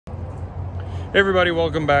Hey everybody,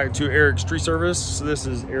 welcome back to Eric's Tree Service. This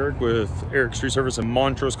is Eric with Eric's Tree Service in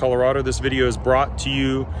Montrose, Colorado. This video is brought to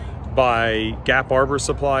you by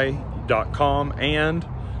GapArborSupply.com and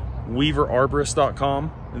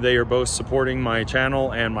WeaverArborist.com. They are both supporting my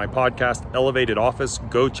channel and my podcast, Elevated Office.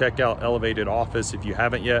 Go check out Elevated Office if you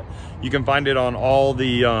haven't yet. You can find it on all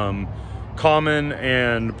the common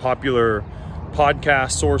and popular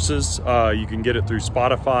podcast sources. You can get it through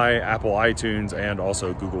Spotify, Apple iTunes, and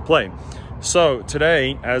also Google Play. So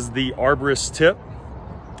today, as the arborist tip,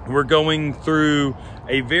 we're going through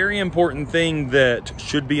a very important thing that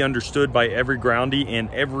should be understood by every groundie and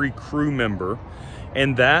every crew member,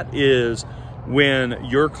 and that is when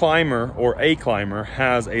your climber or a climber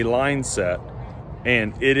has a line set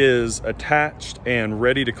and it is attached and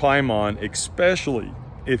ready to climb on, especially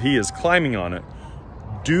if he is climbing on it,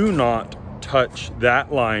 do not touch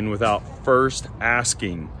that line without first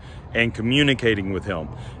asking and communicating with him.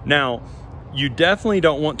 Now, you definitely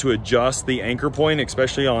don't want to adjust the anchor point,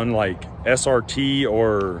 especially on like SRT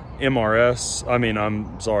or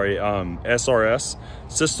SRS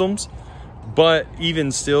systems. But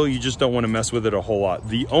even still, you just don't want to mess with it a whole lot.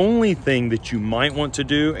 The only thing that you might want to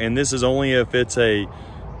do, and this is only if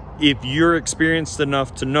you're experienced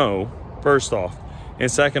enough to know, first off,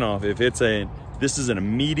 and second off, if this is an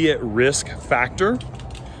immediate risk factor,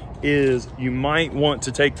 is you might want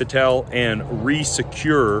to take the tail and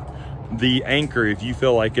re-secure the anchor if you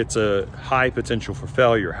feel like it's a high potential for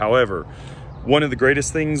failure. However, one of the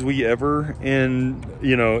greatest things we ever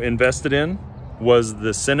invested in was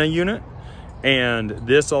the Senna unit, and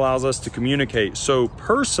this allows us to communicate. So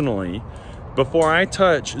personally, before I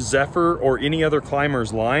touch Zephyr or any other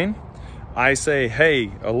climber's line, I say,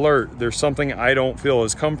 hey, alert, there's something I don't feel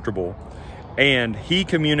as comfortable. And he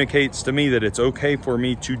communicates to me that it's okay for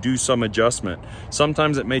me to do some adjustment.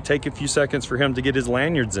 Sometimes it may take a few seconds for him to get his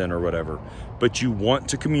lanyards in or whatever, but you want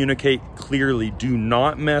to communicate clearly. Do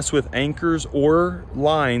not mess with anchors or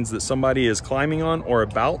lines that somebody is climbing on or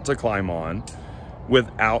about to climb on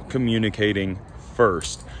without communicating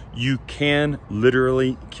first. You can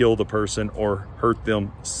literally kill the person or hurt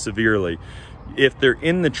them severely. If they're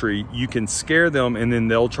in the tree, you can scare them and then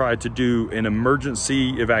they'll try to do an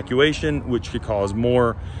emergency evacuation, which could cause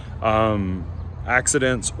more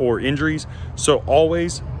accidents or injuries. So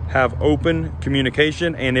always have open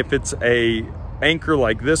communication. And if it's a anchor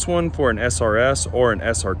like this one for an SRS or an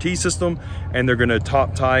SRT system, and they're gonna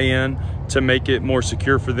top tie in to make it more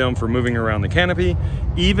secure for them for moving around the canopy,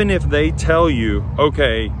 even if they tell you,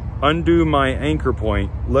 okay, undo my anchor point,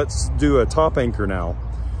 let's do a top anchor now.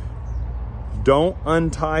 Don't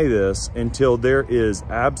untie this until there is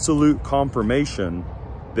absolute confirmation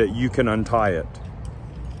that you can untie it.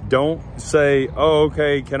 Don't say, oh,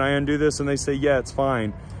 okay, can I undo this? And they say, yeah, it's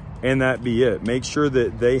fine. And that be it. Make sure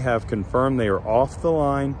that they have confirmed they are off the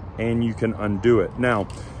line and you can undo it. Now,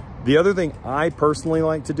 the other thing I personally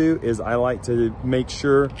like to do is I like to make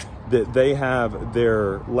sure that they have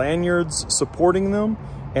their lanyards supporting them,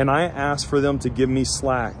 and I ask for them to give me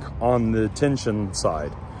slack on the tension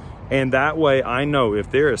side. And that way I know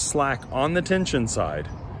if there is slack on the tension side,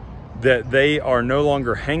 that they are no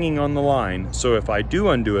longer hanging on the line. So if I do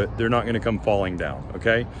undo it, they're not gonna come falling down,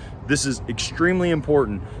 okay? This is extremely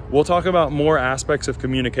important. We'll talk about more aspects of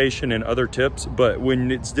communication and other tips, but when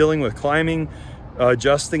it's dealing with climbing,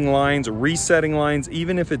 adjusting lines, resetting lines,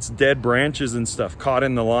 even if it's dead branches and stuff caught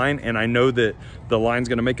in the line, and I know that the line's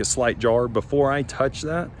gonna make a slight jar, before I touch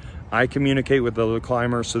that, I communicate with the other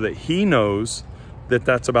climber so that he knows that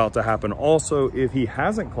that's about to happen. Also, if he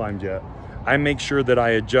hasn't climbed yet, I make sure that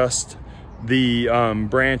I adjust the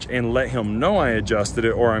branch and let him know I adjusted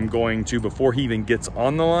it, or I'm going to, before he even gets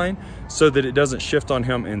on the line, so that it doesn't shift on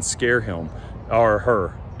him and scare him or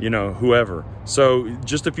her, whoever. So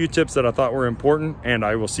just a few tips that I thought were important, and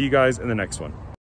I will see you guys in the next one.